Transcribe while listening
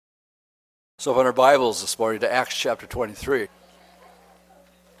So open our Bibles this morning to Acts chapter 23.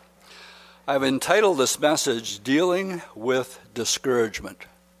 I've entitled this message, Dealing with Discouragement.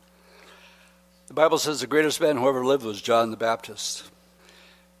 The Bible says the greatest man who ever lived was John the Baptist.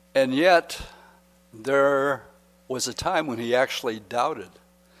 And yet, there was a time when he actually doubted.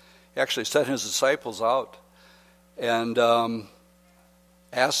 He actually sent his disciples out and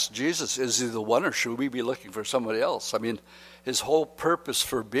asked Jesus, is he the one or should we be looking for somebody else? I mean, his whole purpose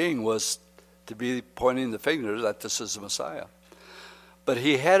for being was to be pointing the finger that this is the Messiah. But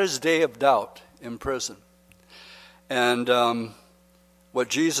he had his day of doubt in prison. And what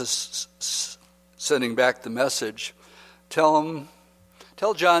Jesus sending back the message, tell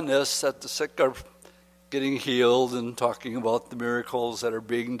John this, that the sick are getting healed and talking about the miracles that are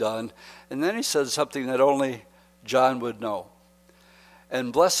being done. And then he says something that only John would know.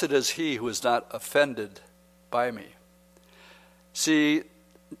 And blessed is he who is not offended by me. See,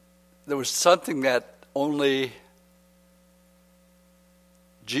 there was something that only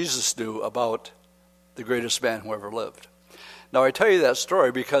Jesus knew about the greatest man who ever lived. Now, I tell you that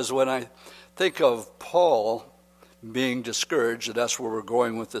story because when I think of Paul being discouraged, and that's where we're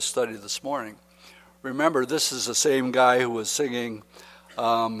going with this study this morning, remember, this is the same guy who was singing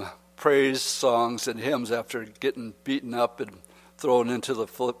praise songs and hymns after getting beaten up and thrown into the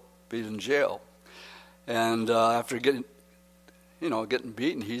Philippian jail. And after getting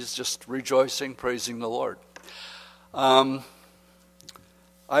beaten, he's just rejoicing, praising the Lord. I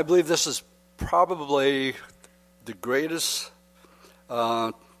believe this is probably the greatest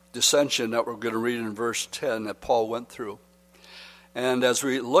dissension that we're going to read in verse 10 that Paul went through. And as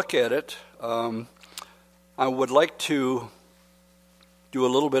we look at it, I would like to do a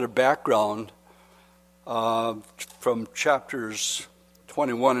little bit of background from chapters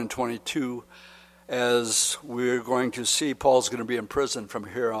 21 and 22, as we're going to see Paul's going to be in prison from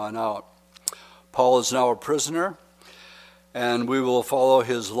here on out. Paul is now a prisoner, and we will follow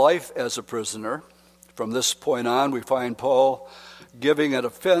his life as a prisoner. From this point on, we find Paul giving a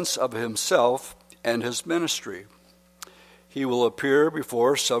defense of himself and his ministry. He will appear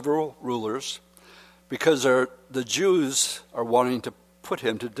before several rulers because the Jews are wanting to put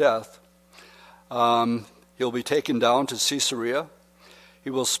him to death. He'll be taken down to Caesarea. He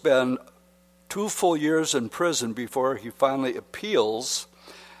will spend 2 full years in prison before he finally appeals,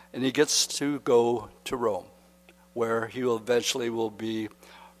 and he gets to go to Rome, where he will eventually be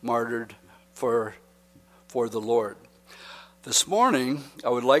martyred for the Lord. This morning, I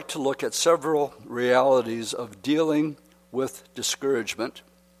would like to look at several realities of dealing with discouragement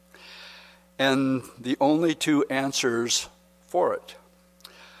and the only 2 answers for it.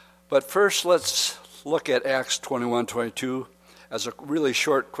 But first, let's look at Acts 21-22 as a really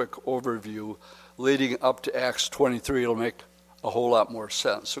short, quick overview leading up to Acts 23. It'll make a whole lot more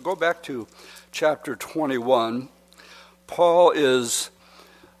sense. So go back to chapter 21. Paul is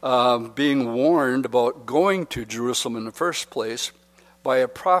being warned about going to Jerusalem in the first place by a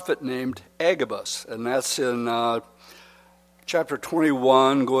prophet named Agabus. And that's in chapter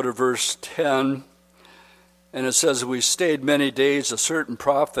 21, go to verse 10. And it says, we stayed many days. A certain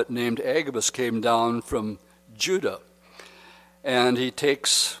prophet named Agabus came down from Judah. And he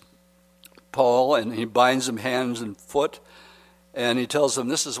takes Paul and he binds him hands and foot. And he tells him,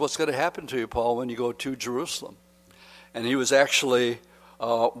 this is what's going to happen to you, Paul, when you go to Jerusalem. And he was actually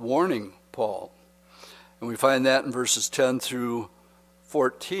warning Paul. And we find that in verses 10 through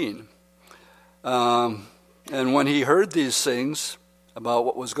 14. And when he heard these things about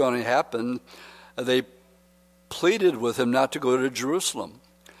what was going to happen, they pleaded with him not to go to Jerusalem.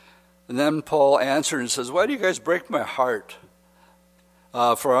 And then Paul answered and says, why do you guys break my heart?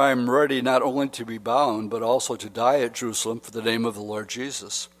 For I am ready not only to be bound, but also to die at Jerusalem for the name of the Lord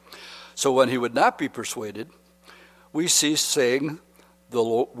Jesus. So when he would not be persuaded, we ceased saying, the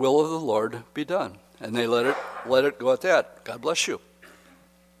will of the Lord be done. And they let it go at that. God bless you.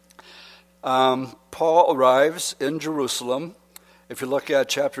 Paul arrives in Jerusalem. If you look at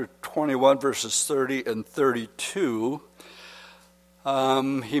chapter 21, verses 30 and 32,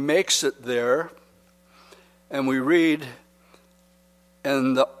 he makes it there, and we read,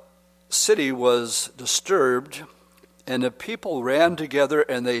 and the city was disturbed, and the people ran together,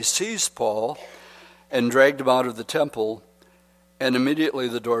 and they seized Paul and dragged him out of the temple, and immediately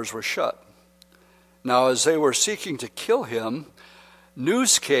the doors were shut. Now, as they were seeking to kill him,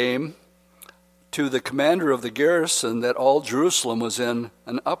 news came to the commander of the garrison that all Jerusalem was in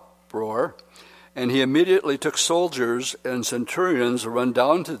an uproar, and he immediately took soldiers and centurions to run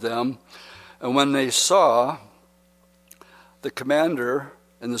down to them, and when they saw the commander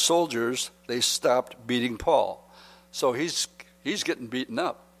and the soldiers, they stopped beating Paul. So he's getting beaten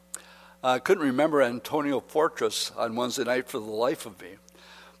up. I couldn't remember Antonio Fortress on Wednesday night for the life of me.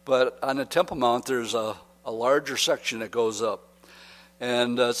 But on the Temple Mount, there's a larger section that goes up.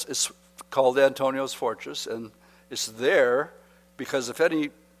 And it's called Antonio's Fortress. And it's there because if any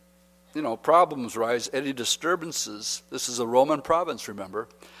problems rise, any disturbances, this is a Roman province, remember,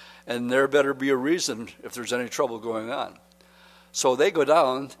 and there better be a reason if there's any trouble going on. So they go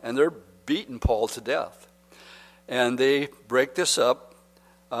down and they're beating Paul to death. And they break this up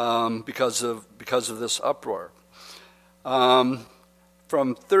because of this uproar. From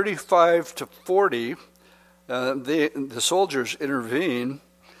 35 to 40, the soldiers intervene,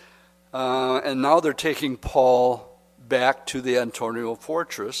 and now they're taking Paul back to the Antonio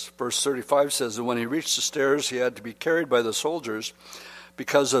fortress. Verse 35 says that when he reached the stairs, he had to be carried by the soldiers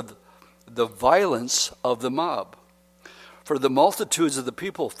because of the violence of the mob. For the multitudes of the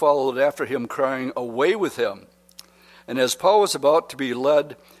people followed after him, crying, "Away with him!" And as Paul was about to be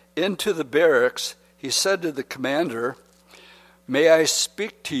led into the barracks, he said to the commander, "May I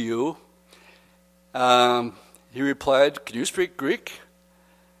speak to you?" He replied, "Can you speak Greek?"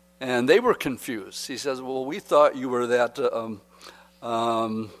 And they were confused. He says, "Well, we thought you were that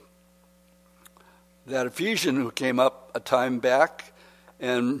Ephesian who came up a time back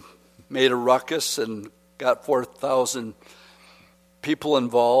and made a ruckus and got 4,000 people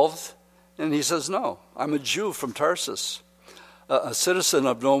involved." And he says, "No, I'm a Jew from Tarsus, a citizen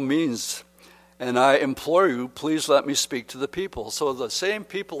of no means, and I implore you, please let me speak to the people." So the same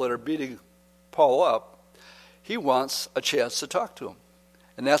people that are beating Paul up, he wants a chance to talk to them.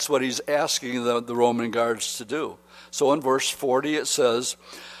 And that's what he's asking the Roman guards to do. So in verse 40 it says,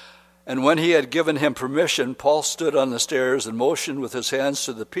 "And when he had given him permission, Paul stood on the stairs and motioned with his hands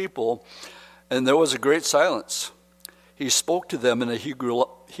to the people, and there was a great silence. He spoke to them in the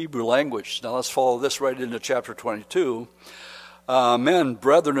Hebrew language." Now let's follow this right into chapter 22. "Men,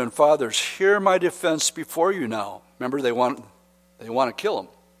 brethren, and fathers, hear my defense before you now." Remember, they want to kill him.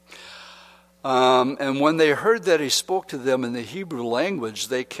 "And when they heard that he spoke to them in the Hebrew language,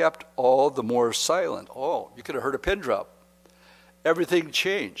 they kept all the more silent." Oh, you could have heard a pin drop. Everything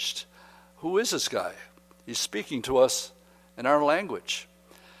changed. Who is this guy? He's speaking to us in our language.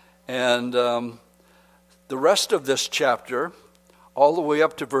 And the rest of this chapter, all the way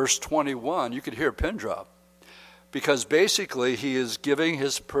up to verse 21, you could hear a pin drop. Because basically he is giving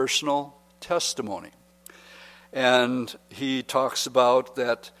his personal testimony. And he talks about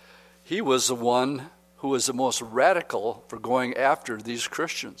that he was the one who was the most radical for going after these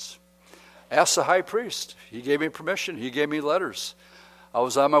Christians. Ask the high priest. He gave me permission. He gave me letters. I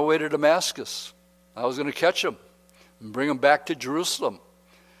was on my way to Damascus. I was going to catch him and bring him back to Jerusalem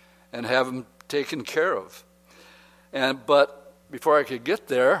and have him taken care of. But before I could get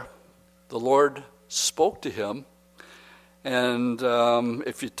there, the Lord spoke to him. And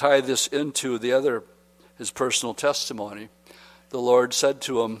if you tie this into his personal testimony, the Lord said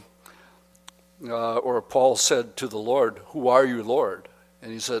to him, or Paul said to the Lord, "Who are you, Lord?"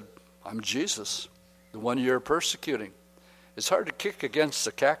 And he said, "I'm Jesus, the one you're persecuting." It's hard to kick against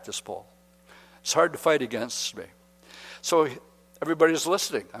the cactus, Paul. It's hard to fight against me. So everybody's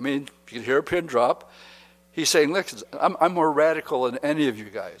listening. I mean, you can hear a pin drop. He's saying, "Look, I'm more radical than any of you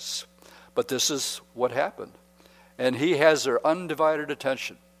guys. But this is what happened." And he has their undivided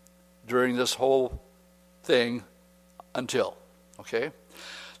attention during this whole thing until, okay?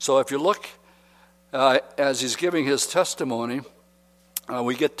 So if you look as he's giving his testimony,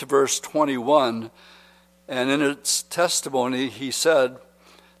 we get to verse 21, and in its testimony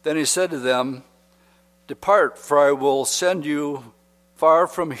then he said to them, "Depart, for I will send you far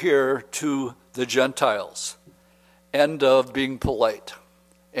from here to the Gentiles." End of being polite.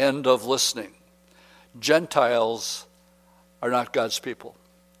 End of listening. Gentiles are not God's people.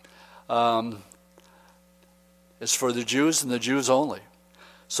 It's for the Jews and the Jews only.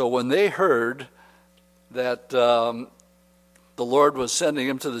 So when they heard that the Lord was sending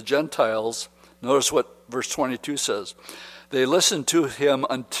him to the Gentiles, notice what verse 22 says. They listened to him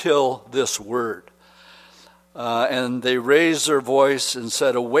until this word. And they raised their voice and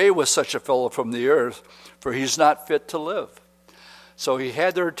said, "Away with such a fellow from the earth, for he's not fit to live." So he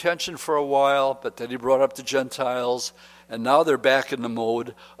had their attention for a while, but then he brought up the Gentiles, and now they're back in the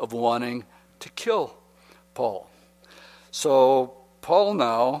mode of wanting to kill Paul. So Paul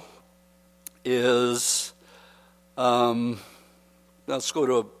now is, let's go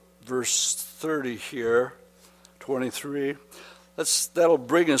to verse 30 here, 23. That'll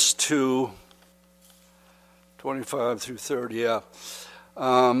bring us to 25 through 30, yeah.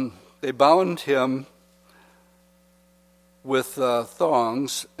 They bound him with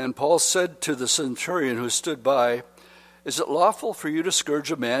thongs, and Paul said to the centurion who stood by, Is it lawful for you to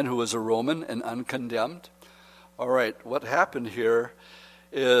scourge a man who is a Roman and uncondemned? All right, what happened here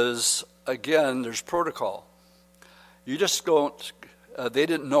is, again, there's protocol. You just don't, they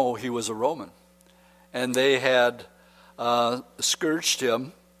didn't know he was a Roman. And they had scourged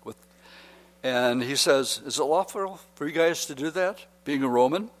him. And he says, is it lawful for you guys to do that, being a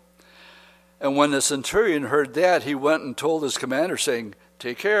Roman? And when the centurion heard that, he went and told his commander, saying,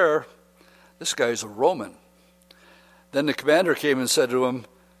 take care, this guy's a Roman. Then the commander came and said to him,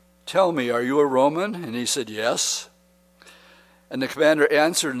 tell me, are you a Roman? And he said, yes. And the commander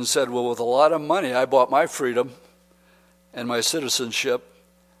answered and said, well, with a lot of money, I bought my freedom and my citizenship.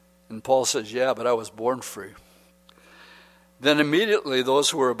 And Paul says, yeah, but I was born free. Then immediately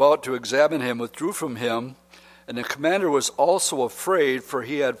those who were about to examine him withdrew from him, and the commander was also afraid, for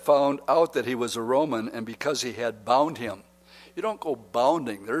he had found out that he was a Roman, and because he had bound him. You don't go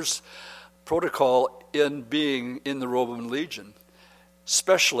bounding. There's protocol in being in the Roman legion,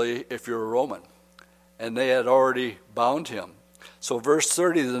 especially if you're a Roman. And they had already bound him. So verse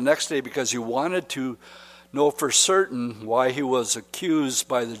 30, the next day, because he wanted to know for certain why he was accused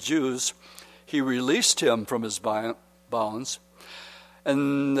by the Jews, he released him from his bounds,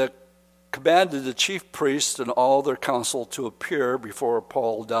 and commanded the chief priests and all their council to appear before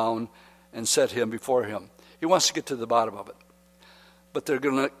Paul down and set him before him. He wants to get to the bottom of it. But they're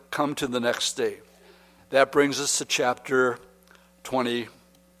going to come to the next day. That brings us to chapter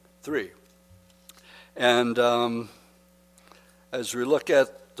 23. And as we look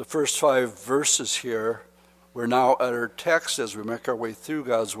at the first 5 verses here, we're now at our text as we make our way through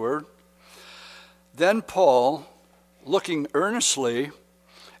God's Word. Then Paul, looking earnestly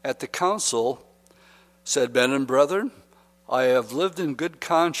at the council, said, men and brethren, I have lived in good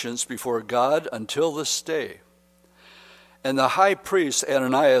conscience before God until this day. And the high priest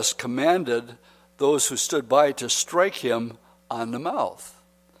Ananias commanded those who stood by to strike him on the mouth.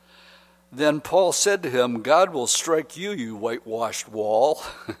 Then Paul said to him, God will strike you, you whitewashed wall.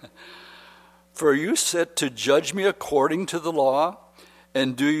 For you sit to judge me according to the law,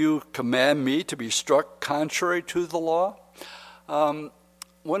 and do you command me to be struck contrary to the law?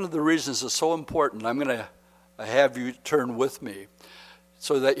 One of the reasons it's so important, I'm going to have you turn with me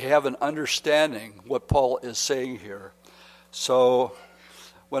so that you have an understanding what Paul is saying here. So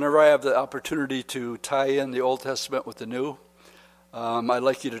whenever I have the opportunity to tie in the Old Testament with the New, I'd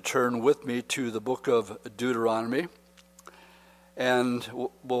like you to turn with me to the book of Deuteronomy, and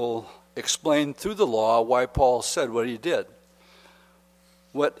we'll explain through the law why Paul said what he did.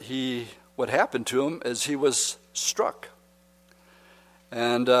 What happened to him is he was struck.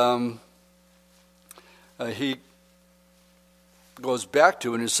 And he goes back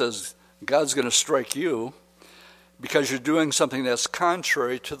to it and he says, God's going to strike you because you're doing something that's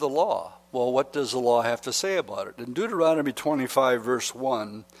contrary to the law. Well, what does the law have to say about it? In Deuteronomy 25, verse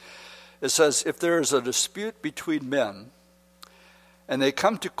 1, it says, if there is a dispute between men, and they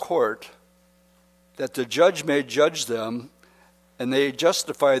come to court, that the judge may judge them, and they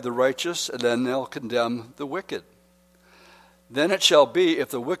justify the righteous, and then they'll condemn the wicked. Then it shall be, if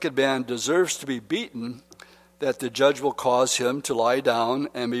the wicked man deserves to be beaten, that the judge will cause him to lie down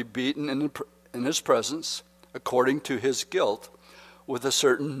and be beaten in his presence, according to his guilt, with a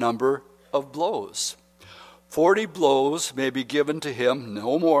certain number of blows. 40 blows may be given to him,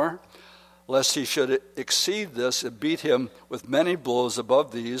 no more, lest he should exceed this and beat him with many blows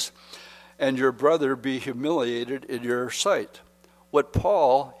above these, and your brother be humiliated in your sight. What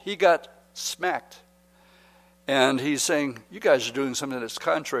Paul, he got smacked. And he's saying, you guys are doing something that's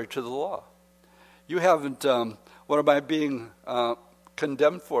contrary to the law. You haven't, what am I being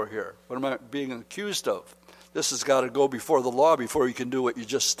condemned for here? What am I being accused of? This has got to go before the law before you can do what you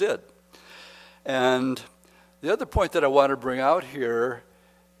just did. And the other point that I want to bring out here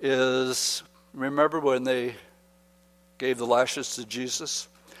is, remember when they gave the lashes to Jesus?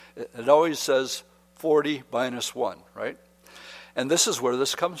 It always says 40 minus 1, right? And this is where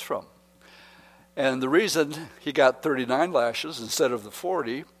this comes from. And the reason he got 39 lashes instead of the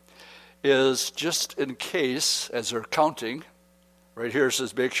 40 is just in case, as they're counting, right here it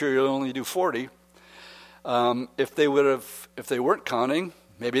says make sure you only do 40. If they weren't counting,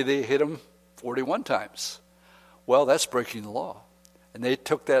 maybe they hit him 41 times. Well, that's breaking the law. And they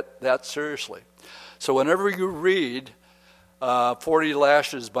took that seriously. So whenever you read 40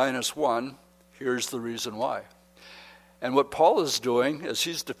 lashes minus 1, here's the reason why. And what Paul is doing is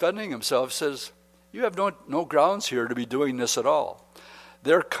he's defending himself, says, you have no grounds here to be doing this at all.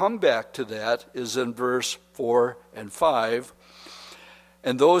 Their comeback to that is in verse 4 and 5.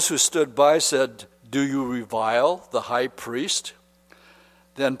 And those who stood by said, do you revile the high priest?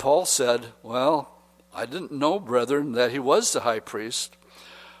 Then Paul said, well, I didn't know, brethren, that he was the high priest,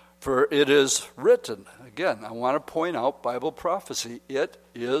 for it is written. Again, I want to point out Bible prophecy. It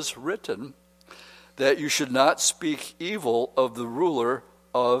is written that you should not speak evil of the ruler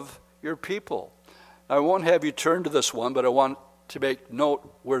of your people. I won't have you turn to this one, but I want to make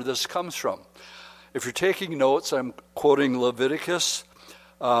note where this comes from. If you're taking notes, I'm quoting Leviticus,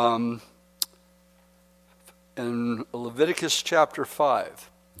 in Leviticus chapter 5.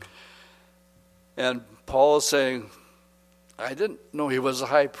 And Paul is saying, I didn't know he was a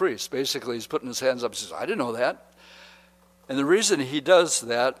high priest. Basically, he's putting his hands up and says, I didn't know that. And the reason he does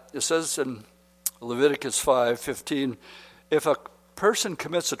that, it says in Leviticus 5:15, if a person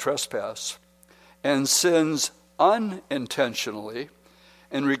commits a trespass and sins unintentionally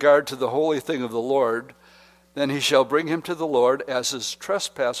in regard to the holy thing of the Lord, then he shall bring him to the Lord as his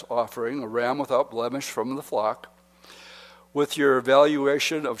trespass offering, a ram without blemish from the flock, with your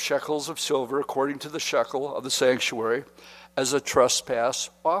valuation of shekels of silver according to the shekel of the sanctuary, as a trespass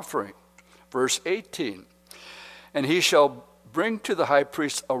offering. Verse 18, and he shall bring to the high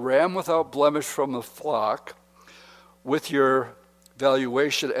priest a ram without blemish from the flock, with your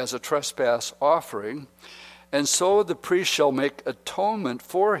valuation as a trespass offering, and so the priest shall make atonement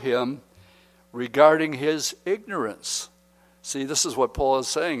for him regarding his ignorance. See, this is what Paul is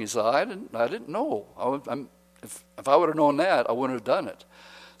saying. He said, I didn't know. If I would have known that, I wouldn't have done it.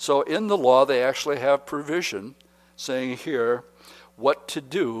 So in the law, they actually have provision saying here what to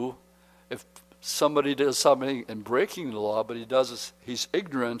do if somebody does something in breaking the law, but he's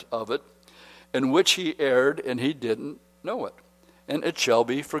ignorant of it, in which he erred and he didn't know it. And it shall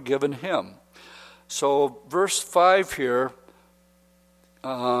be forgiven him. So verse 5 here,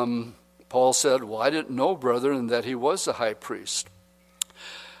 Paul said, well, I didn't know, brethren, that he was the high priest.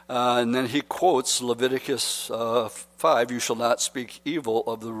 And then he quotes Leviticus 5, you shall not speak evil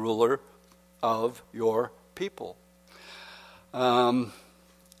of the ruler of your people. Let's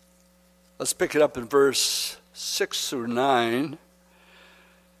pick it up in verse 6 through 9.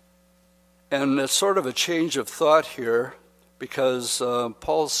 And it's sort of a change of thought here, because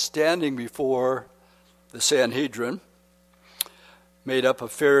Paul's standing before the Sanhedrin, made up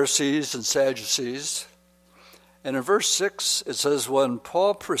of Pharisees and Sadducees. And in verse 6, it says, when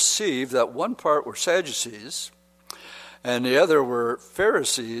Paul perceived that one part were Sadducees and the other were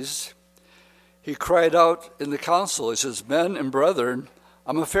Pharisees, he cried out in the council. He says, men and brethren,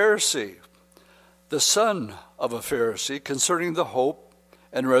 I'm a Pharisee, the son of a Pharisee, concerning the hope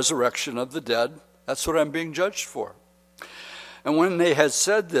and resurrection of the dead. That's what I'm being judged for. And when they had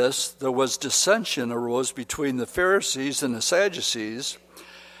said this, there was dissension arose between the Pharisees and the Sadducees,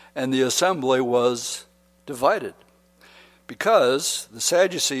 and the assembly was divided. Because the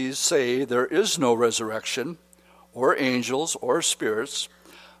Sadducees say there is no resurrection, or angels, or spirits,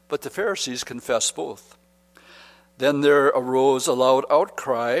 but the Pharisees confess both. Then there arose a loud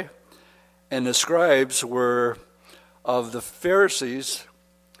outcry, and the scribes were of the Pharisees'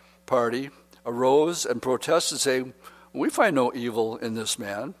 party, arose and protested, saying, we find no evil in this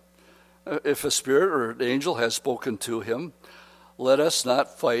man. If a spirit or an angel has spoken to him, let us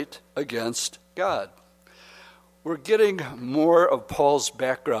not fight against God. We're getting more of Paul's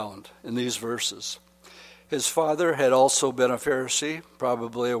background in these verses. His father had also been a Pharisee,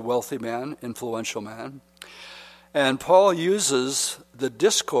 probably a wealthy man, influential man. And Paul uses the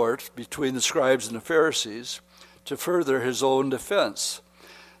discord between the scribes and the Pharisees to further his own defense.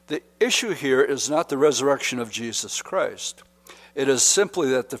 The issue here is not the resurrection of Jesus Christ. It is simply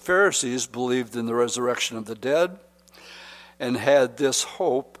that the Pharisees believed in the resurrection of the dead and had this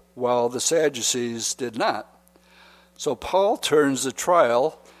hope, while the Sadducees did not. So Paul turns the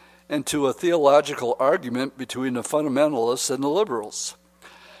trial into a theological argument between the fundamentalists and the liberals.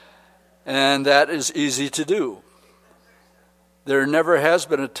 And that is easy to do. There never has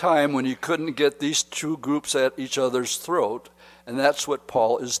been a time when you couldn't get these two groups at each other's throat. And that's what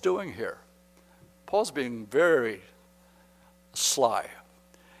Paul is doing here. Paul's being very sly.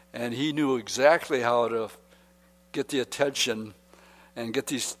 And he knew exactly how to get the attention and get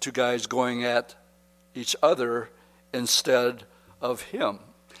these two guys going at each other instead of him.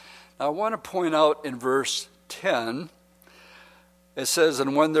 Now, I want to point out in verse 10, it says,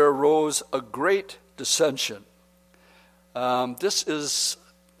 and when there arose a great dissension. This is,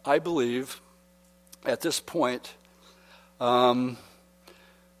 I believe, at this point, the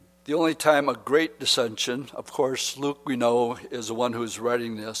only time a great dissension, of course, Luke, we know, is the one who's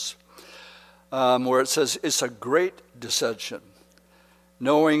writing this, where it says it's a great dissension,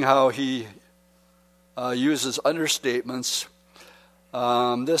 knowing how he uses understatements.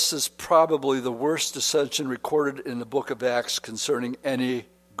 This is probably the worst dissension recorded in the book of Acts concerning any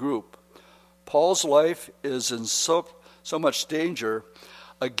group. Paul's life is in so much danger.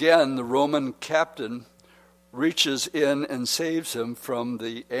 Again, the Roman captain reaches in and saves him from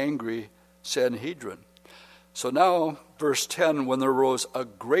the angry Sanhedrin. So now, verse 10, when there arose a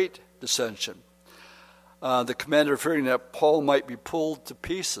great dissension, the commander, fearing that Paul might be pulled to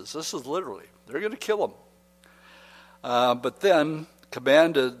pieces, this is literally, they're going to kill him. But then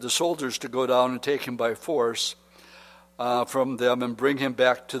commanded the soldiers to go down and take him by force from them and bring him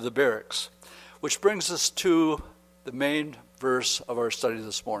back to the barracks. Which brings us to the main verse of our study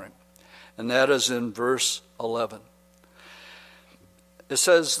this morning, and that is in verse 11. It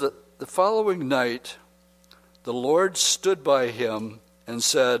says that the following night the Lord stood by him and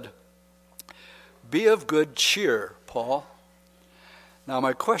said, "Be of good cheer, Paul." Now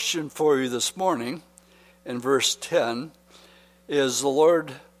my question for you this morning in verse 10 is the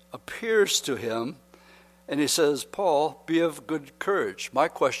Lord appears to him and he says, "Paul, be of good courage." My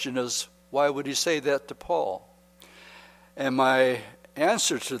question is, why would he say that to Paul? And my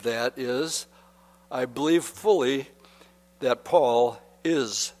answer to that is, I believe fully that Paul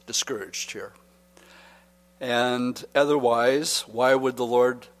is discouraged here. And otherwise, why would the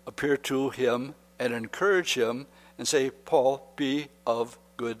Lord appear to him and encourage him and say, "Paul, be of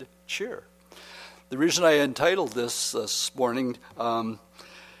good cheer"? The reason I entitled this morning,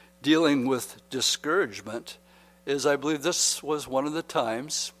 Dealing with Discouragement, is I believe this was one of the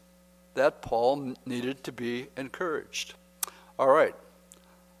times that Paul needed to be encouraged. All right,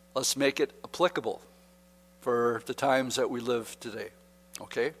 let's make it applicable for the times that we live today,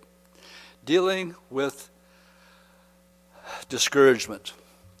 okay? Dealing with discouragement.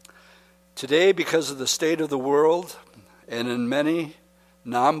 Today, because of the state of the world, and in many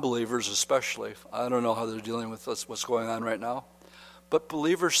non-believers especially, I don't know how they're dealing with what's going on right now, but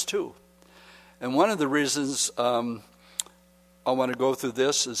believers too. And one of the reasons I want to go through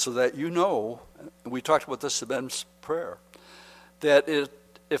this is so that you know, and we talked about this in men's prayer, that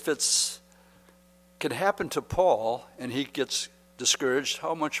if it's can happen to Paul and he gets discouraged,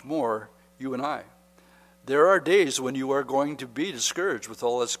 how much more you and I? There are days when you are going to be discouraged with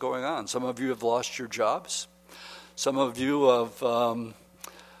all that's going on. Some of you have lost your jobs. Some of you are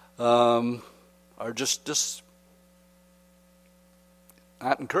just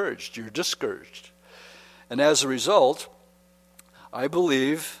not encouraged. You're discouraged. And as a result, I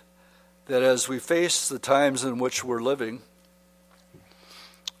believe that as we face the times in which we're living,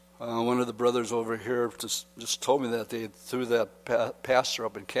 one of the brothers over here just told me that they threw that pastor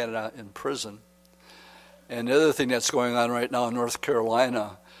up in Canada in prison. And the other thing that's going on right now in North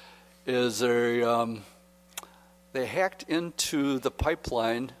Carolina is they hacked into the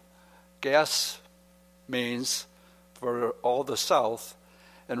pipeline gas mains for all the South,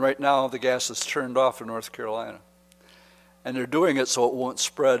 and right now the gas is turned off in North Carolina. And they're doing it so it won't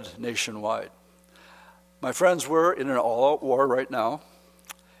spread nationwide. My friends, we're in an all-out war right now,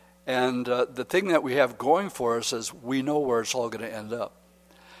 and the thing that we have going for us is we know where it's all going to end up.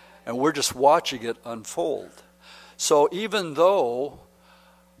 And we're just watching it unfold. So even though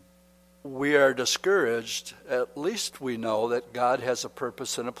we are discouraged, at least we know that God has a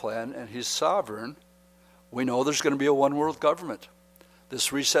purpose and a plan, and He's sovereign. We know there's going to be a one-world government.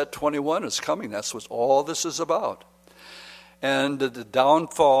 This Reset 21 is coming. That's what all this is about. And the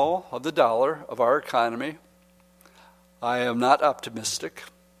downfall of the dollar, of our economy, I am not optimistic.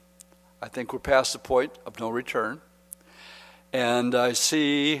 I think we're past the point of no return. And I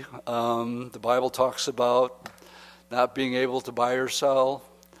see the Bible talks about not being able to buy or sell.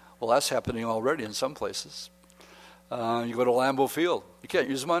 Well, that's happening already in some places. You go to Lambeau Field, you can't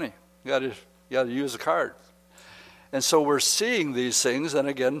use money. You got to use a card. And so we're seeing these things, and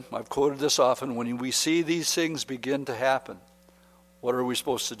again, I've quoted this often, when we see these things begin to happen, what are we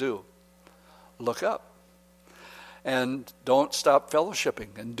supposed to do? Look up. And don't stop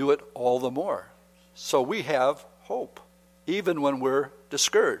fellowshipping, and do it all the more. So we have hope, even when we're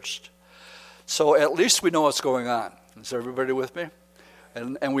discouraged. So at least we know what's going on. Is everybody with me?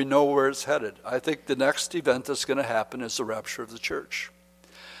 And we know where it's headed. I think the next event that's going to happen is the rapture of the church.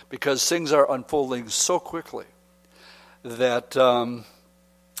 Because things are unfolding so quickly that,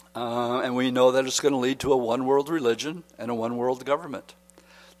 and we know that it's going to lead to a one-world religion and a one-world government.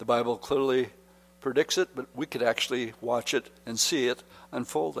 The Bible clearly predicts it, but we could actually watch it and see it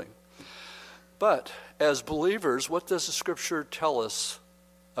unfolding. But as believers, what does the Scripture tell us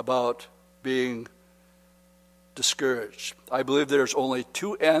about being discouraged? I believe there's only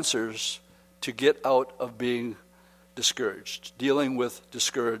two answers to get out of being discouraged, dealing with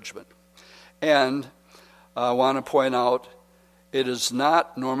discouragement. And I want to point out, it is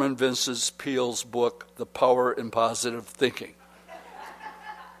not Norman Vincent Peale's book, The Power in Positive Thinking.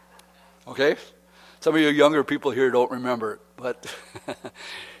 Okay? Some of you younger people here don't remember it, but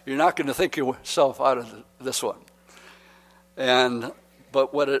you're not going to think yourself out of this one.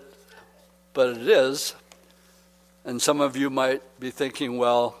 But it is, and some of you might be thinking,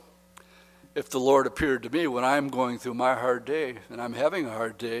 well, if the Lord appeared to me when I'm going through my hard day, and I'm having a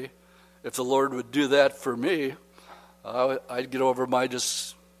hard day, if the Lord would do that for me, I'd get over my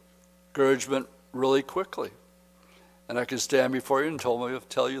discouragement really quickly. And I could stand before you and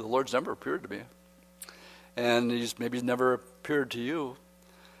tell you the Lord's never appeared to me. And he's maybe never appeared to you.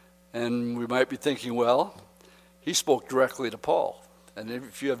 And we might be thinking, well, he spoke directly to Paul. And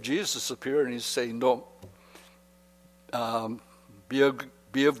if you have Jesus appear and he's saying, don't be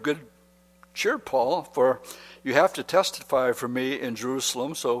of good cheer, Paul, for you have to testify for me in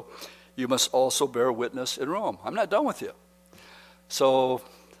Jerusalem, so you must also bear witness in Rome. I'm not done with you. So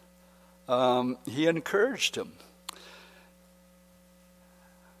he encouraged him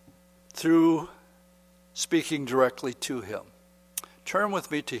through speaking directly to him. Turn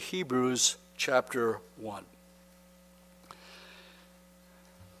with me to Hebrews chapter 1.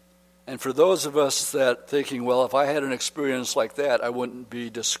 And for those of us that thinking, well, if I had an experience like that, I wouldn't be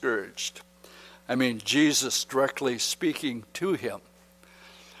discouraged. I mean, Jesus directly speaking to him.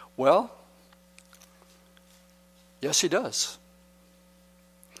 Well, yes, he does.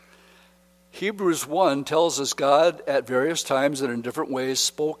 Hebrews 1 tells us God at various times and in different ways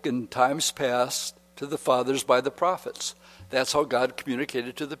spoke in times past to the fathers by the prophets. That's how God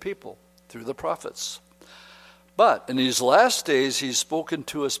communicated to the people, through the prophets. But in these last days, he's spoken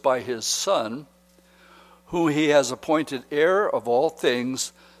to us by his Son, whom he has appointed heir of all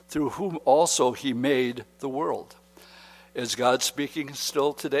things, through whom also he made the world. Is God speaking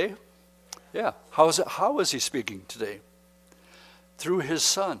still today? Yeah. How is he speaking today? Through his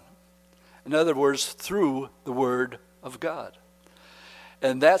Son. In other words, through the Word of God.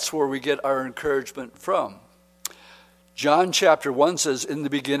 And that's where we get our encouragement from. John chapter 1 says, in the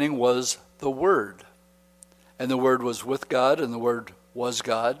beginning was the Word. And the Word was with God, and the Word was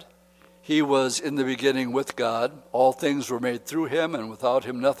God. He was in the beginning with God. All things were made through him, and without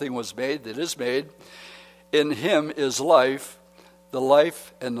him nothing was made that is made. In him is life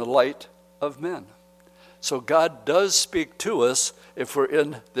and the light of men. So God does speak to us if we're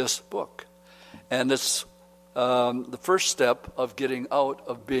in this book. And it's the first step of getting out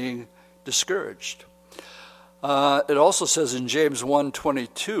of being discouraged. It also says in James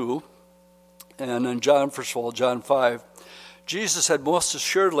 1:22, and in John 5, Jesus said, most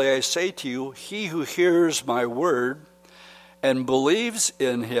assuredly I say to you, he who hears my word and believes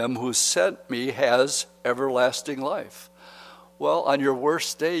in him who sent me has everlasting life. Well, on your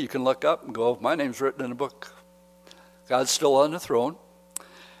worst day, you can look up and go, my name's written in a book. God's still on the throne,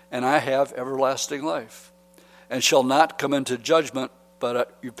 and I have everlasting life, and shall not come into judgment,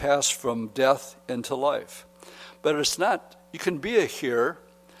 but you pass from death into life. But it's not, you can be a hearer,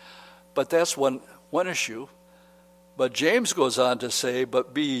 but that's one issue. But James goes on to say,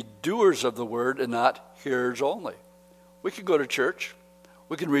 but be doers of the word and not hearers only. We can go to church,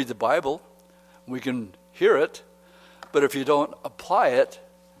 we can read the Bible, we can hear it, but if you don't apply it,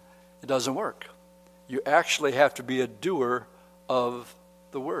 it doesn't work. You actually have to be a doer of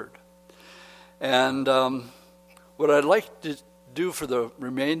the word. And what I'd like to do for the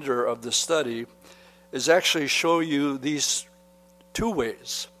remainder of the study is actually show you these two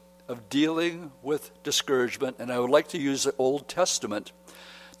ways of dealing with discouragement, and I would like to use the Old Testament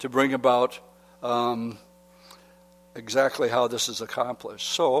to bring about exactly how this is accomplished.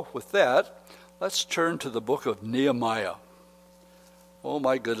 So, with that, let's turn to the book of Nehemiah. Oh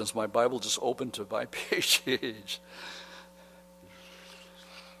my goodness, my Bible just opened to my page.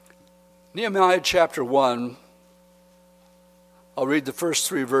 Nehemiah chapter 1, I'll read the first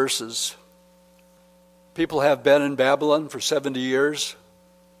 3 verses. People have been in Babylon for 70 years.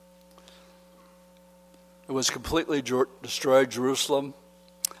 It was completely destroyed, Jerusalem.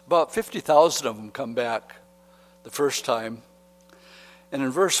 About 50,000 of them come back the first time. And in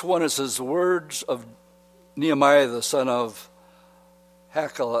verse 1 it says, the words of Nehemiah the son of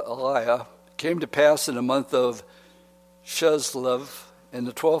Hakaliah came to pass in the month of Chislev in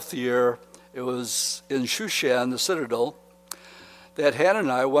the 12th year. It was in Shushan, the citadel, that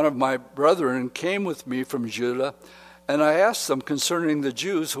Hanani, one of my brethren, came with me from Judah, and I asked them concerning the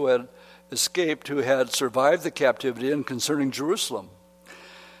Jews who had escaped, who had survived the captivity, and concerning Jerusalem.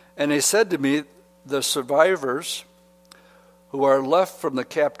 And they said to me, the survivors who are left from the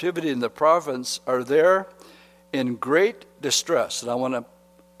captivity in the province are there in great distress. And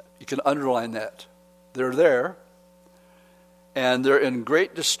you can underline that. They're there, and they're in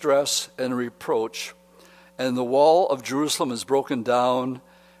great distress and reproach. And the wall of Jerusalem is broken down,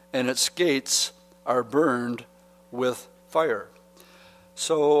 and its gates are burned with fire.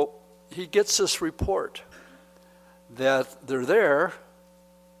 So he gets this report that they're there,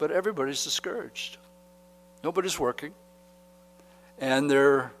 but everybody's discouraged. Nobody's working. And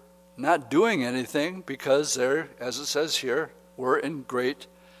they're not doing anything because they're, as it says here, we're in great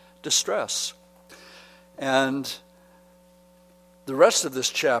distress. And the rest of this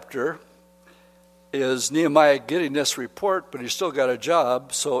chapter is Nehemiah getting this report, but he's still got a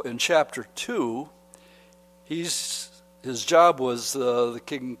job. So in chapter 2, his job was the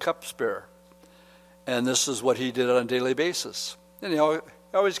king cupbearer. And this is what he did on a daily basis. And he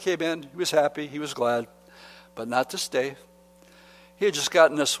always came in, he was happy, he was glad, but not this day. He had just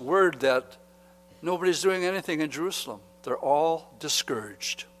gotten this word that nobody's doing anything in Jerusalem. They're all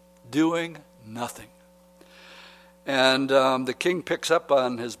discouraged, doing nothing. And the king picks up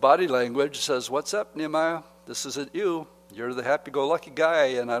on his body language, says, "What's up, Nehemiah? This isn't you. You're the happy-go-lucky guy,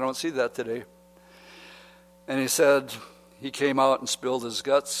 and I don't see that today." And he said, he came out and spilled his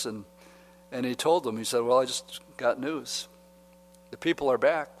guts, and he told them, he said, "Well, I just got news. The people are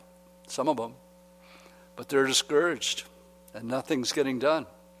back, some of them, but they're discouraged, and nothing's getting done."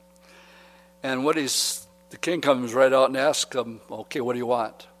 And the king comes right out and asks him, "Okay, what do you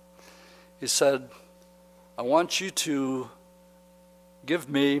want?" He said, "I want you to give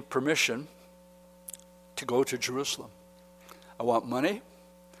me permission to go to Jerusalem. I want money.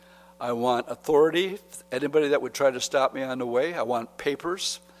 I want authority. Anybody that would try to stop me on the way, I want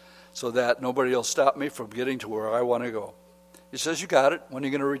papers so that nobody will stop me from getting to where I want to go." He says, "You got it. When are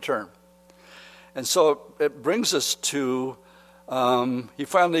you going to return?" And so it brings us to, he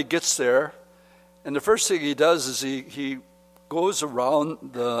finally gets there, and the first thing he does is he goes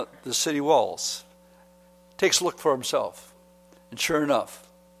around the city walls, takes a look for himself, and sure enough,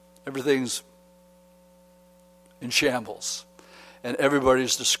 everything's in shambles, and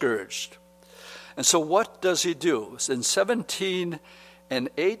everybody's discouraged. And so what does he do? In 17 and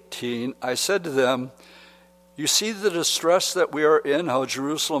 18, I said to them, "You see the distress that we are in, how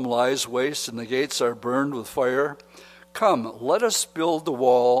Jerusalem lies waste and the gates are burned with fire? Come, let us build the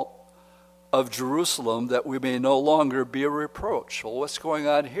wall of Jerusalem that we may no longer be a reproach." Well, what's going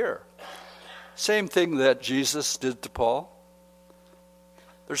on here? Same thing that Jesus did to Paul.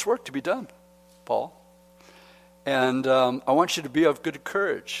 There's work to be done, Paul. And I want you to be of good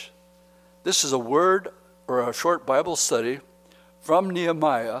courage. This is a word or a short Bible study from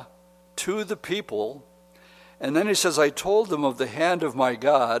Nehemiah to the people. And then he says, "I told them of the hand of my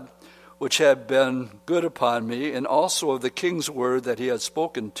God, which had been good upon me, and also of the king's word that he had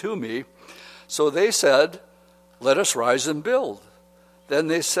spoken to me. So they said, 'Let us rise and build.' Then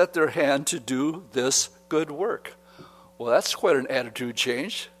they set their hand to do this good work." Well, that's quite an attitude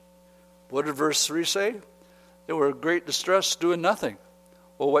change. What did verse 3 say? They were in great distress, doing nothing.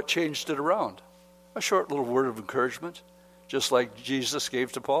 Well, what changed it around? A short little word of encouragement, just like Jesus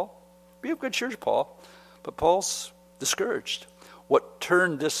gave to Paul. Be of good cheer, Paul. But Paul's discouraged. What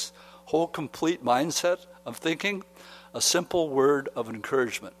turned this whole complete mindset of thinking? A simple word of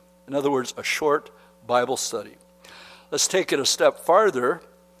encouragement. In other words, a short Bible study. Let's take it a step farther.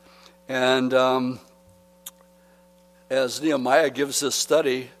 And as Nehemiah gives this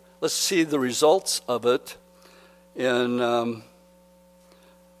study, let's see the results of it in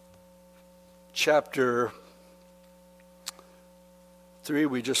chapter 3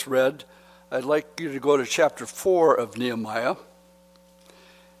 we just read. I'd like you to go to chapter 4 of Nehemiah,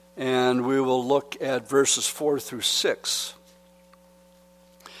 and we will look at verses 4 through 6.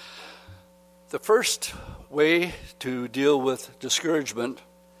 The first way to deal with discouragement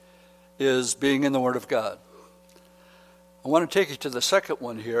is being in the Word of God. I want to take you to the second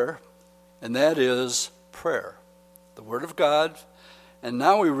one here, and that is prayer. The Word of God. And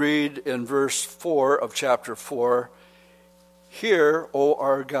now we read in verse 4 of chapter 4, "Hear, O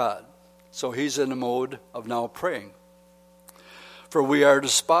our God." So he's in a mode of now praying. "For we are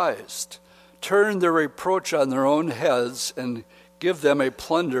despised. Turn their reproach on their own heads and give them a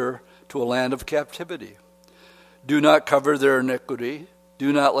plunder to a land of captivity. Do not cover their iniquity.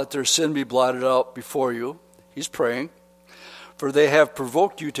 Do not let their sin be blotted out before you." He's praying. "For they have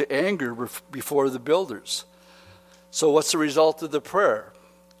provoked you to anger before the builders." So what's the result of the prayer?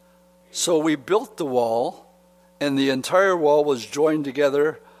 "So we built the wall, and the entire wall was joined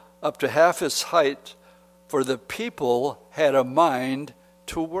together up to half its height, for the people had a mind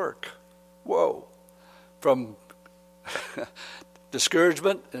to work." Whoa. From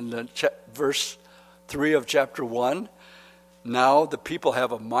discouragement in verse 3 of chapter 1, now the people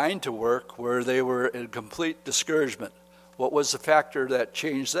have a mind to work where they were in complete discouragement. What was the factor that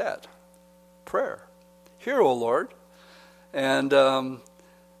changed that? Prayer. "Hear, O Lord." And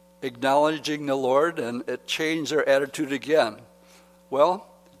acknowledging the Lord, and it changed their attitude again. Well,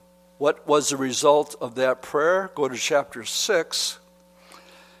 what was the result of that prayer? Go to chapter 6,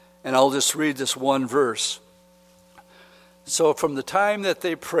 and I'll just read this one verse. So from the time that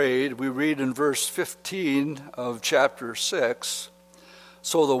they prayed, we read in verse 15 of chapter 6,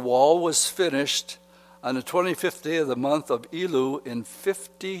 so the wall was finished on the 25th day of the month of Elul in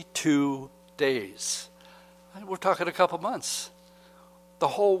 52 days. We're talking a couple months. The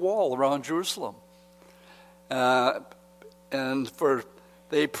whole wall around Jerusalem.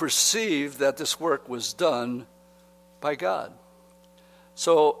 They perceived that this work was done by God.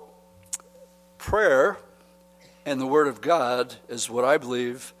 So prayer and the Word of God is what I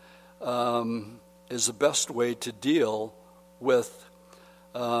believe is the best way to deal with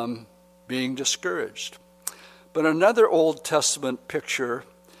being discouraged. But another Old Testament picture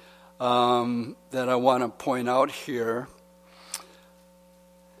that I want to point out here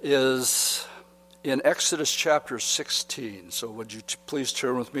is in Exodus chapter 16. So would you please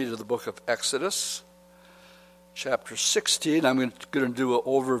turn with me to the book of Exodus, chapter 16. I'm going to do an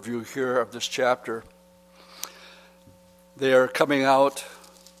overview here of this chapter. They are coming out,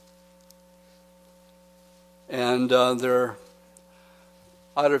 and they're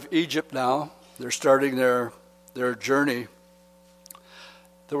out of Egypt now. They're starting their journey.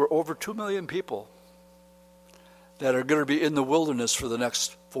 There were over 2 million people that are going to be in the wilderness for the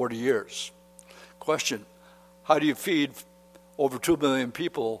next 40 years. Question, how do you feed over 2 million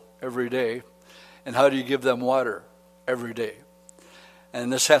people every day, and how do you give them water every day?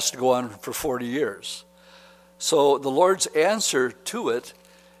 And this has to go on for 40 years. So the Lord's answer to it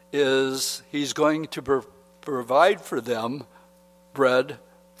is he's going to provide for them bread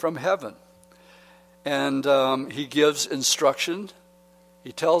from heaven. And he gives instruction.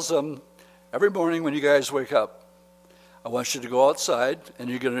 He tells them, every morning when you guys wake up, I want you to go outside, and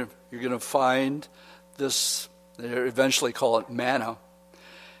you're gonna find this, they eventually call it manna,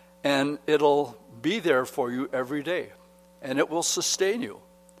 and it'll be there for you every day, and it will sustain you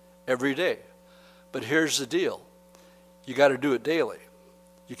every day. But here's the deal. You got to do it daily.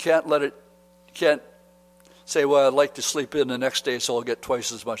 You can't say, well, I'd like to sleep in the next day so I'll get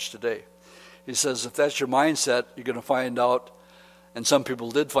twice as much today. He says, if that's your mindset, you're going to find out, and some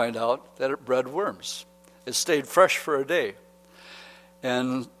people did find out, that it bred worms. It stayed fresh for a day.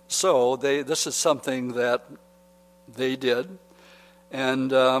 And so this is something that they did.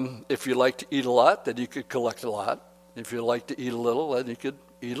 And if you like to eat a lot, then you could collect a lot. If you like to eat a little, then you could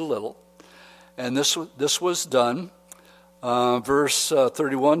eat a little. And this was done. Verse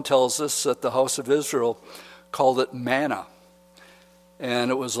 31 tells us that the house of Israel called it manna.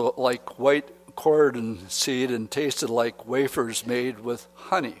 And it was like white coriander seed and tasted like wafers made with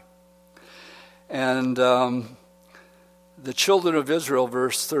honey. And the children of Israel,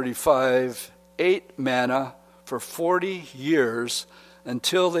 verse 35, ate manna for 40 years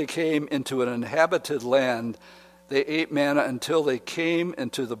until they came into an inhabited land. They ate manna until they came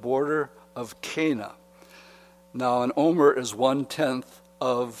into the border of Canaan. Now, an omer is 1/10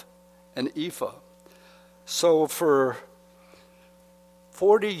 of an ephah. So for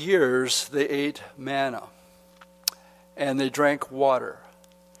 40 years, they ate manna, and they drank water.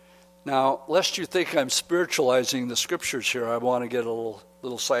 Now, lest you think I'm spiritualizing the scriptures here, I want to get a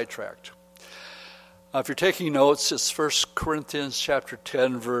little sidetracked. If you're taking notes, it's 1 Corinthians chapter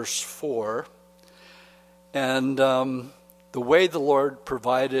 10, verse 4. And the way the Lord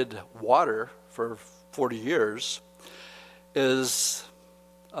provided water for 40 years is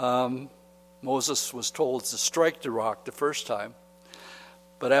Moses was told to strike the rock the first time,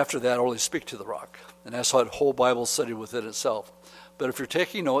 but after that only speak to the rock. And that's how the whole Bible study within itself. But if you're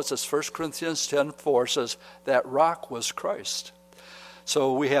taking notes, it's 1 Corinthians 10:4 says that rock was Christ.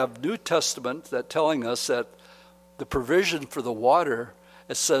 So we have New Testament that telling us that the provision for the water,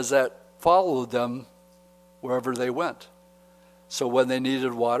 it says that followed them wherever they went. So when they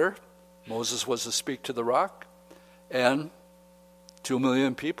needed water, Moses was to speak to the rock, and 2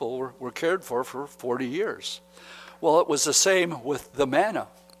 million people were cared for 40 years. Well, it was the same with the manna.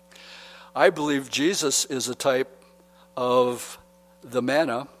 I believe Jesus is a type of the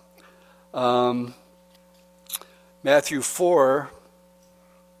manna. Matthew 4,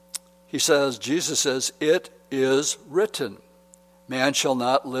 Jesus says, it is written, man shall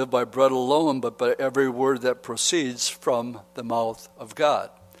not live by bread alone, but by every word that proceeds from the mouth of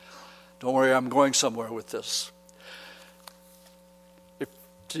God. Don't worry, I'm going somewhere with this. If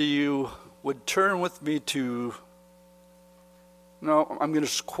you would turn with me to, no, I'm going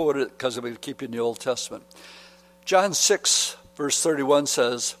to quote it because I'm going to keep you in the Old Testament. John 6, verse 31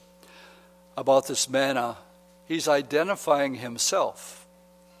 says about this manna, he's identifying himself.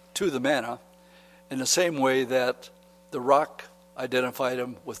 to the manna in the same way that the rock identified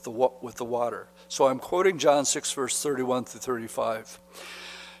him with the water. So I'm quoting John 6, verse 31 through 35.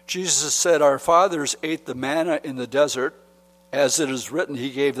 Jesus said, "Our fathers ate the manna in the desert. As it is written,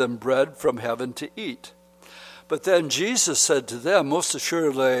 he gave them bread from heaven to eat." But then Jesus said to them, "Most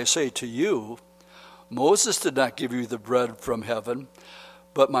assuredly I say to you, Moses did not give you the bread from heaven,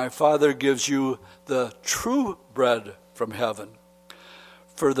 but my Father gives you the true bread from heaven.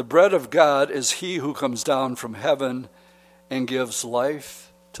 For the bread of God is he who comes down from heaven and gives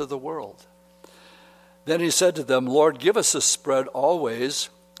life to the world." Then he said to them, "Lord, give us this bread always."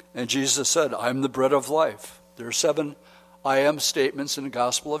 And Jesus said, "I'm the bread of life." There are 7 I am statements in the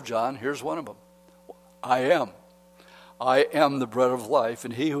Gospel of John. Here's one of them. I am. I am the bread of life,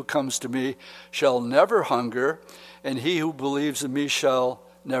 and he who comes to me shall never hunger, and he who believes in me shall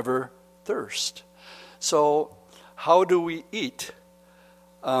never thirst. So how do we eat?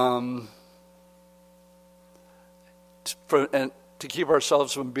 And to keep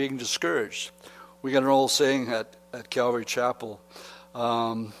ourselves from being discouraged. We got an old saying at Calvary Chapel,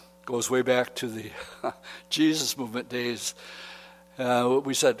 goes way back to the Jesus movement days.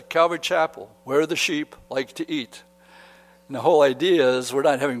 We said, Calvary Chapel, where the sheep like to eat. And the whole idea is we're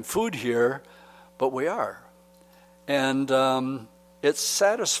not having food here, but we are. And it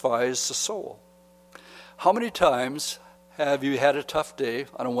satisfies the soul. How many times have you had a tough day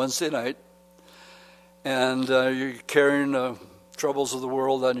on a Wednesday night, and you're carrying the troubles of the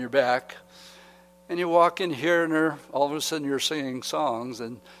world on your back, and you walk in here and all of a sudden you're singing songs,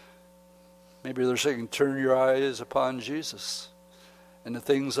 and maybe they're singing, "Turn your eyes upon Jesus, and the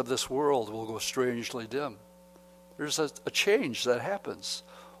things of this world will go strangely dim." There's a change that happens.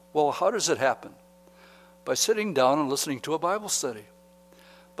 Well, how does it happen? By sitting down and listening to a Bible study.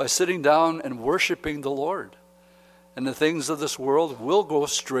 By sitting down and worshiping the Lord. And the things of this world will go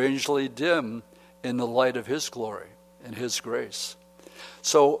strangely dim in the light of his glory and his grace.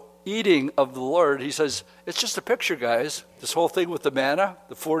 So eating of the Lord, he says, it's just a picture, guys. This whole thing with the manna,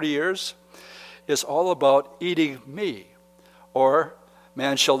 the 40 years, is all about eating me. Or,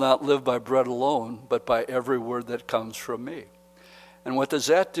 man shall not live by bread alone, but by every word that comes from me. And what does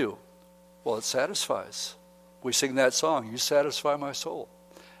that do? Well, it satisfies. We sing that song, "You satisfy my soul."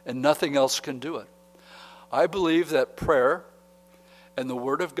 And nothing else can do it. I believe that prayer and the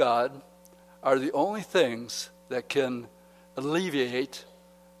Word of God are the only things that can alleviate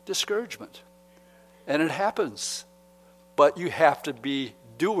discouragement. And it happens. But you have to be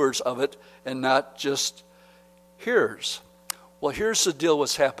doers of it and not just hearers. Well, here's the deal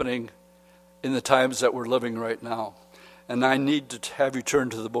what's happening in the times that we're living right now. And I need to have you turn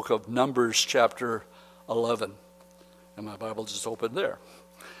to the book of Numbers chapter 11. And my Bible just opened there.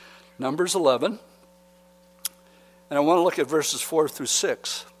 Numbers 11. And I want to look at verses 4 through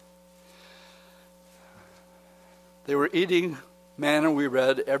 6. They were eating manna, we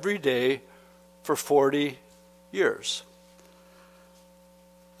read, every day for 40 years.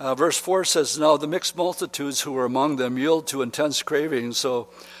 Verse 4 says, "Now the mixed multitudes who were among them yielded to intense craving, so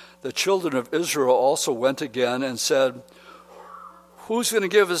the children of Israel also went again and said, 'Who's going to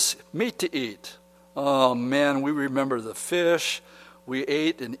give us meat to eat?' Oh man, we remember the fish we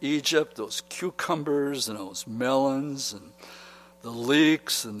ate in Egypt, those cucumbers and those melons and the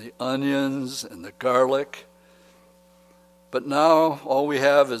leeks and the onions and the garlic. But now all we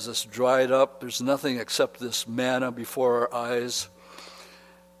have is this dried up. There's nothing except this manna before our eyes.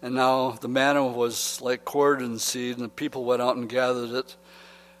 And now the manna was like cordon seed, and the people went out and gathered it.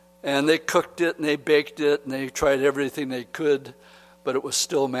 And they cooked it, and they baked it, and they tried everything they could, but it was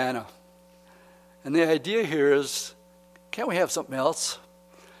still manna. And the idea here is, can't we have something else?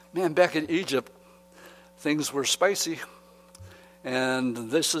 Man, back in Egypt, things were spicy, and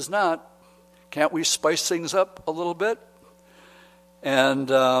this is not. Can't we spice things up a little bit?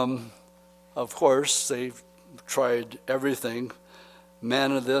 And, of course, they tried everything.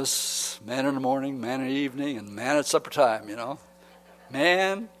 Manna this, manna in the morning, manna in the evening, and manna at supper time, you know.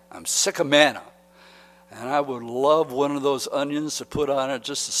 Man, I'm sick of manna. And I would love one of those onions to put on it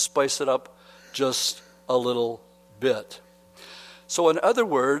just to spice it up just a little bit. So in other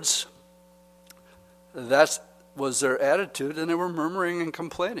words, that was their attitude, and they were murmuring and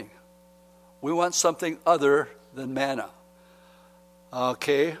complaining. We want something other than manna.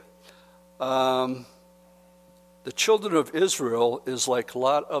 Okay. The children of Israel is like a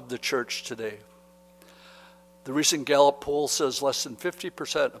lot of the church today. The recent Gallup poll says less than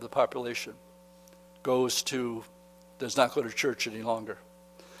 50% of the population does not go to church any longer.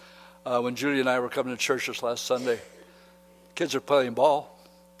 When Judy and I were coming to church this last Sunday, kids are playing ball.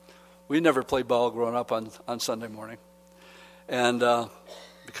 We never played ball growing up on Sunday morning. And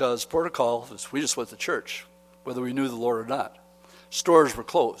because protocol is we just went to church, whether we knew the Lord or not. Stores were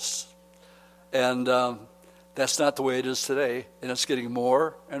closed. And that's not the way it is today. And it's getting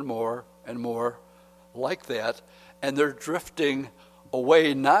more and more and more like that. And they're drifting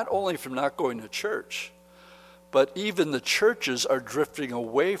away not only from not going to church, but even the churches are drifting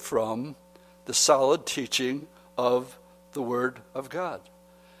away from the solid teaching of the Word of God.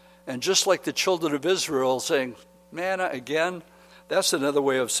 And just like the children of Israel saying, manna again, that's another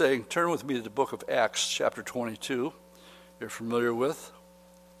way of saying, turn with me to the book of Acts, chapter 22, you're familiar with.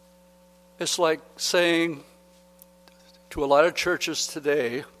 It's like saying to a lot of churches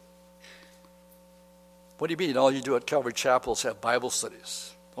today, what do you mean all you do at Calvary Chapel is have Bible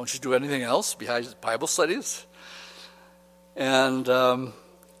studies? Don't you do anything else besides Bible studies? And a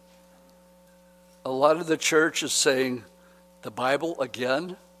lot of the church is saying, the Bible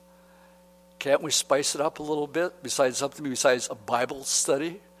again? Can't we spice it up a little bit besides a Bible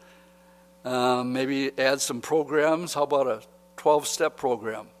study? Maybe add some programs. How about a 12-step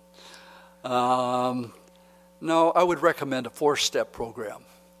program? No, I would recommend a 4-step program.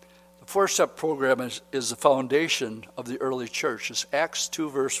 The 4-step program is the foundation of the early church. It's Acts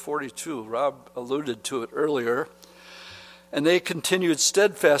 2, verse 42. Rob alluded to it earlier. And they continued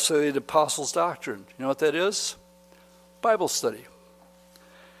steadfastly in the apostles' doctrine. You know what that is? Bible study.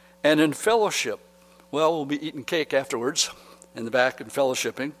 And in fellowship. Well, we'll be eating cake afterwards in the back and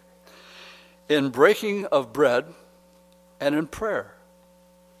fellowshipping. In breaking of bread and in prayer.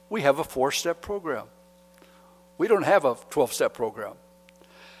 We have a 4-step program. We don't have a 12-step program.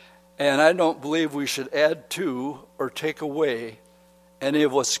 And I don't believe we should add to or take away any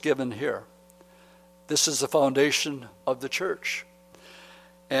of what's given here. This is the foundation of the church.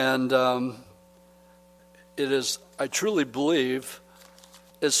 And it is, I truly believe,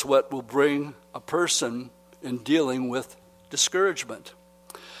 it's what will bring a person in dealing with discouragement.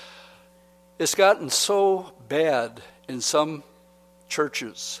 It's gotten so bad in some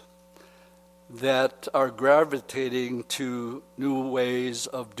churches that are gravitating to new ways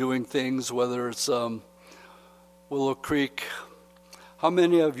of doing things, whether it's Willow Creek. How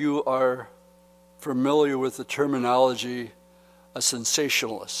many of you are familiar with the terminology, a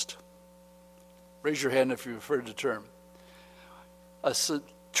sensationalist? Raise your hand if you've heard the term.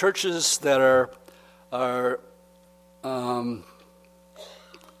 Churches that are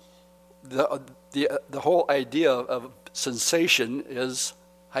the whole idea of sensation is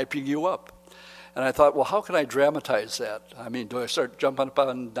hyping you up. And I thought, well, how can I dramatize that? I mean, do I start jumping up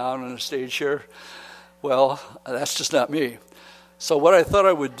and down on the stage here? Well, that's just not me. So what I thought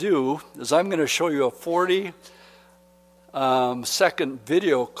I would do is I'm going to show you a 40-second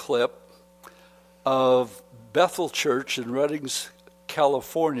video clip of Bethel Church in Reddings,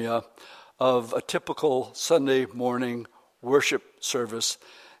 California, of a typical Sunday morning worship service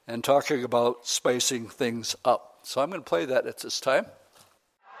and talking about spicing things up. So I'm going to play that at this time.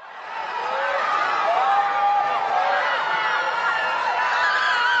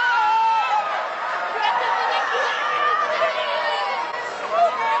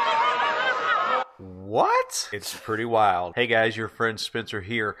 What? It's pretty wild. Hey guys, your friend Spencer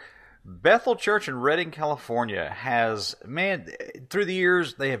here. Bethel Church in Redding, California has, through the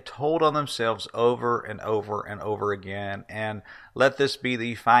years, they have told on themselves over and over and over again, and let this be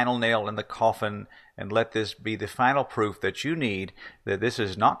the final nail in the coffin, and let this be the final proof that you need that this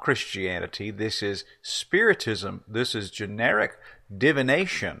is not Christianity, this is Spiritism, this is generic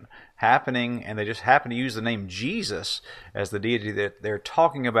divination happening, and they just happen to use the name Jesus as the deity that they're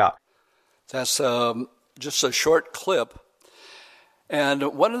talking about. That's just a short clip. And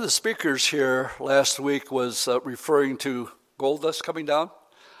one of the speakers here last week was referring to gold dust coming down.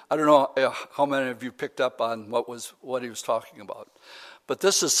 I don't know how many of you picked up on what he was talking about. But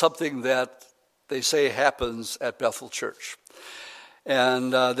this is something that they say happens at Bethel Church.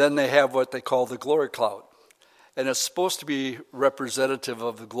 And then they have what they call the glory cloud. And it's supposed to be representative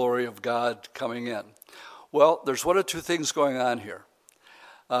of the glory of God coming in. Well, there's one of two things going on here.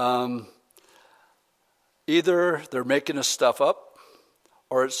 Either they're making this stuff up,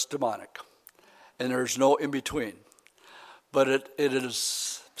 or it's demonic, and there's no in-between. But it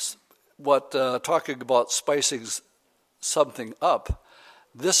is what, talking about spicing something up,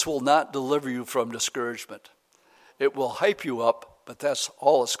 this will not deliver you from discouragement. It will hype you up, but that's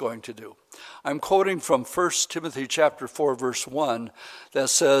all it's going to do. I'm quoting from 1 Timothy chapter 4, verse 1, that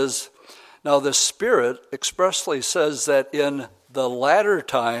says, "Now the Spirit expressly says that in the latter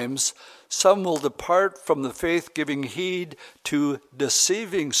times some will depart from the faith, giving heed to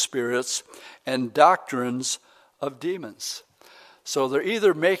deceiving spirits and doctrines of demons." So they're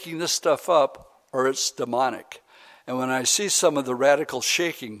either making this stuff up or it's demonic. And when I see some of the radical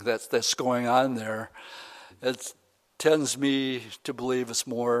shaking that's going on there, it tends me to believe it's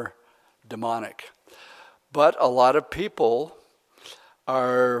more demonic. But a lot of people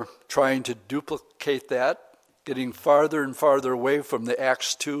are trying to duplicate that, getting farther and farther away from the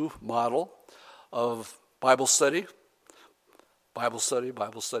Acts 2 model of Bible study. No,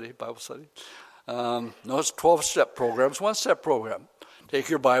 it's 12-step programs, one-step program. Take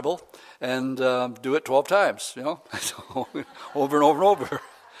your Bible and do it 12 times, over and over and over.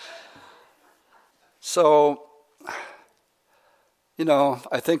 So,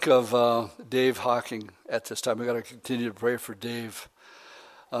 I think of Dave Hawking at this time. We've got to continue to pray for Dave.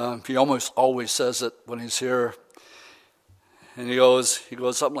 He almost always says it when he's here. And he goes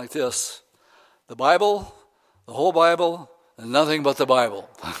something like this: the Bible, the whole Bible, and nothing but the Bible.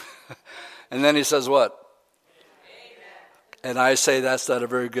 And then he says what? Amen. And I say that's not a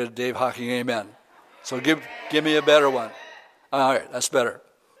very good Dave Hawking amen. So give me a better one. All right, that's better.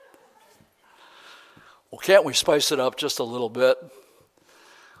 Well, can't we spice it up just a little bit?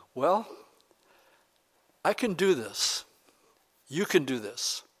 Well, I can do this. You can do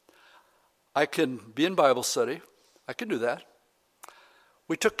this. I can be in Bible study. I can do that.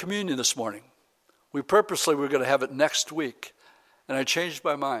 We took communion this morning. We purposely were going to have it next week. And I changed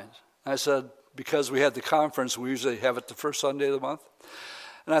my mind. I said, because we had the conference, we usually have it the first Sunday of the month.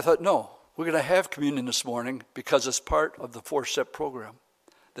 And I thought, no, we're going to have communion this morning because it's part of the 4-step program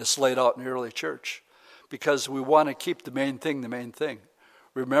that's laid out in the early church. Because we want to keep the main thing.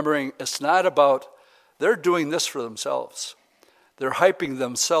 Remembering it's not about, they're doing this for themselves. They're hyping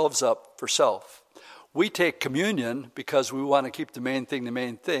themselves up for self. We take communion because we want to keep the main thing.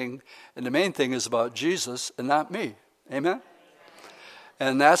 And the main thing is about Jesus and not me. Amen?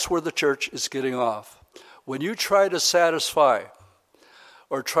 And that's where the church is getting off. When you try to satisfy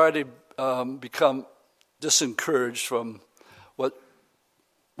or try to become disencouraged from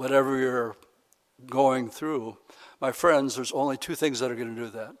whatever you're going through, my friends, there's only 2 things that are going to do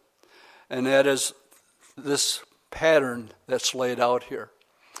that. And that is this pattern that's laid out here.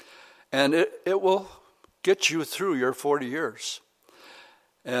 And it will get you through your 40 years.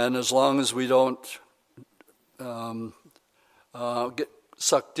 And as long as we don't get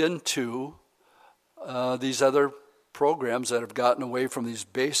sucked into these other programs that have gotten away from these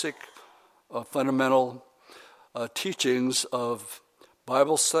basic fundamental teachings of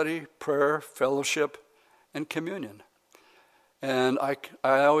Bible study, prayer, fellowship, and communion. And I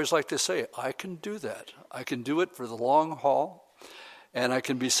always like to say, I can do that. I can do it for the long haul, and I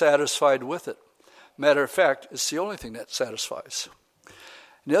can be satisfied with it. Matter of fact, it's the only thing that satisfies.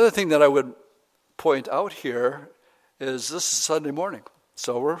 And the other thing that I would point out here is this is Sunday morning.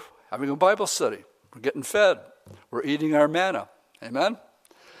 So we're having a Bible study. We're getting fed. We're eating our manna. Amen?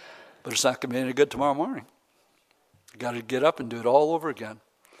 But it's not going to be any good tomorrow morning. You got to get up and do it all over again.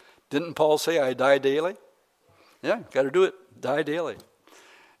 Didn't Paul say, I die daily? Yeah, got to do it. Die daily.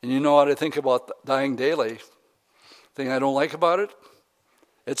 And you know what I think about dying daily? The thing I don't like about it?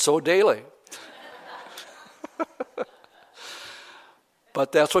 It's so daily.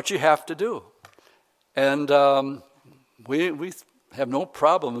 But that's what you have to do. And we have no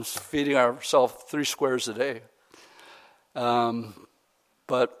problems feeding ourselves 3 squares a day.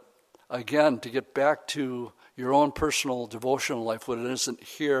 But again, to get back to your own personal devotional life, when it isn't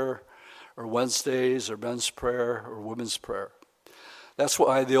here or Wednesdays or men's prayer or women's prayer. That's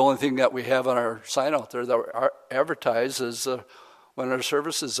why the only thing that we have on our sign out there that we advertise is when our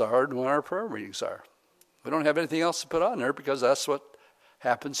services are and when our prayer meetings are. We don't have anything else to put on there because that's what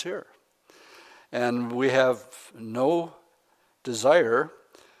happens here. And we have no desire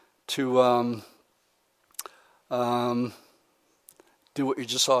to do what you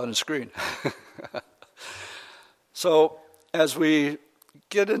just saw on the screen. So as we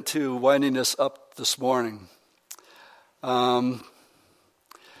get into winding this up this morning, I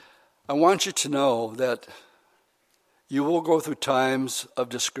want you to know that you will go through times of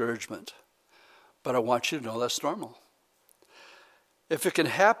discouragement, but I want you to know that's normal. If it can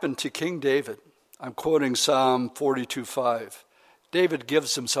happen to King David, I'm quoting Psalm 42:5. David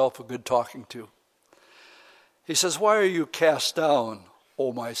gives himself a good talking to. He says, "Why are you cast down,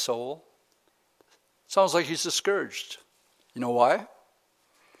 O my soul?" Sounds like he's discouraged. You know why?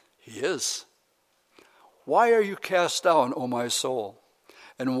 He is. "Why are you cast down, O my soul?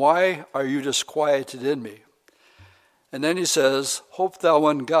 And why are you disquieted in me?" And then he says, "Hope thou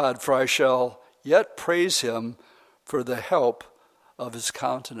in God, for I shall yet praise him for the help of his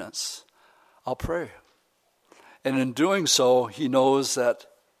countenance." I'll pray. And in doing so, he knows that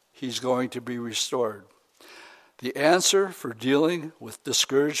he's going to be restored. The answer for dealing with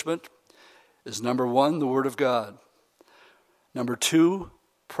discouragement is number 1, the Word of God. Number 2,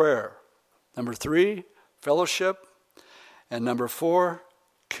 prayer. Number 3, fellowship. And number 4,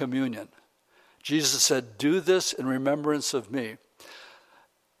 communion. Jesus said, do this in remembrance of me.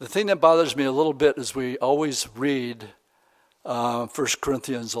 The thing that bothers me a little bit is we always read 1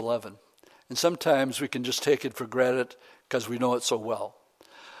 Corinthians 11. And sometimes we can just take it for granted because we know it so well.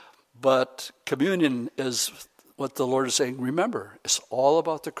 But communion is what the Lord is saying. Remember, it's all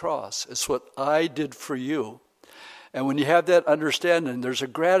about the cross. It's what I did for you. And when you have that understanding, there's a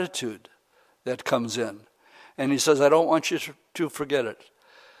gratitude that comes in. And he says, I don't want you to forget it.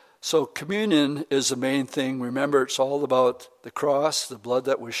 So communion is the main thing. Remember, it's all about the cross, the blood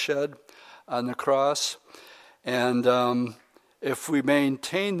that was shed on the cross. And if we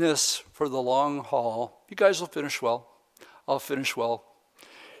maintain this for the long haul, you guys will finish well. I'll finish well.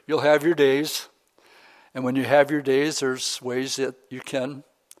 You'll have your days. And when you have your days, there's ways that you can,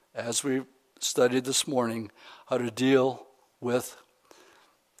 as we studied this morning, how to deal with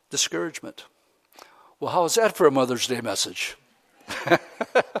discouragement. Well, how is that for a Mother's Day message?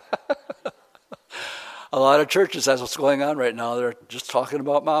 A lot of churches, that's what's going on right now. They're just talking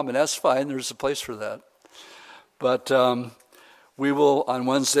about mom, and that's fine. There's a place for that. But we will, on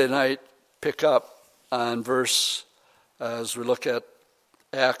Wednesday night, pick up on verse, as we look at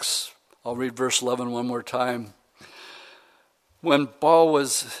Acts, I'll read verse 11 one more time. When Paul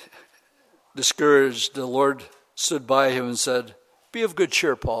was discouraged, the Lord stood by him and said, be of good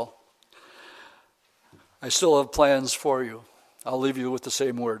cheer, Paul. I still have plans for you. I'll leave you with the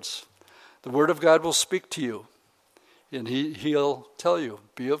same words. The word of God will speak to you, and he'll tell you,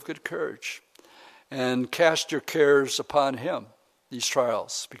 be of good courage, and cast your cares upon him, these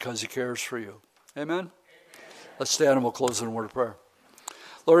trials, because he cares for you. Amen? Let's stand and we'll close in a word of prayer.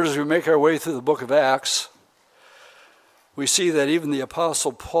 Lord, as we make our way through the book of Acts, we see that even the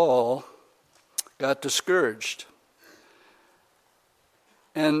Apostle Paul got discouraged.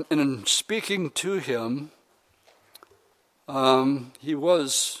 And in speaking to him, he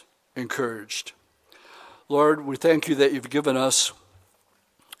was encouraged. Lord, we thank you that you've given us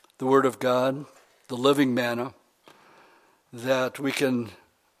the Word of God, the living manna, that we can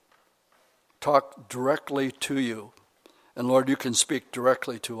talk directly to you. And Lord, you can speak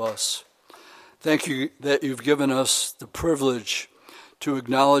directly to us. Thank you that you've given us the privilege to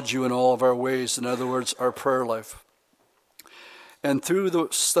acknowledge you in all of our ways, in other words, our prayer life. And through the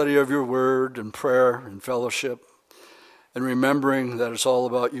study of your word and prayer and fellowship, and remembering that it's all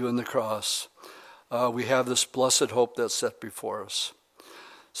about you and the cross, we have this blessed hope that's set before us.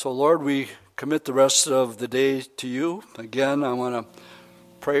 So, Lord, we commit the rest of the day to you. Again, I want to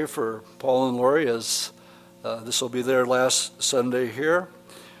pray for Paul and Lori as this will be their last Sunday here.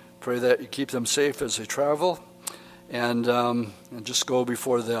 Pray that you keep them safe as they travel, and just go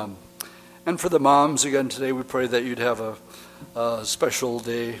before them. And for the moms, again, today we pray that you'd have a special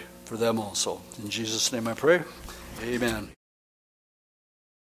day for them also. In Jesus' name I pray. Amen.